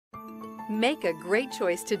Make a great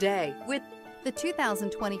choice today with the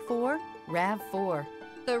 2024 RAV4.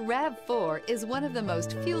 The RAV4 is one of the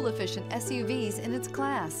most fuel-efficient SUVs in its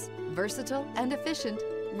class. Versatile and efficient,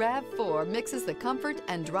 RAV4 mixes the comfort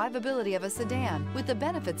and drivability of a sedan with the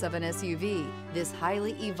benefits of an SUV. This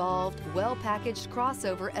highly evolved, well-packaged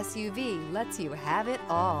crossover SUV lets you have it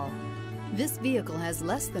all. This vehicle has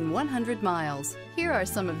less than 100 miles. Here are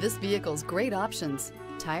some of this vehicle's great options: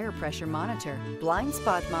 tire pressure monitor, blind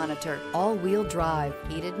spot monitor, all-wheel drive,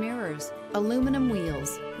 heated mirrors, aluminum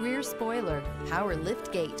wheels, rear spoiler, power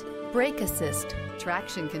liftgate, brake assist,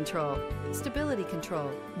 traction control, stability control.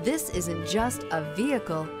 This isn't just a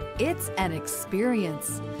vehicle, it's an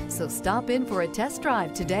experience. So stop in for a test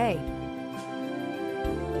drive today.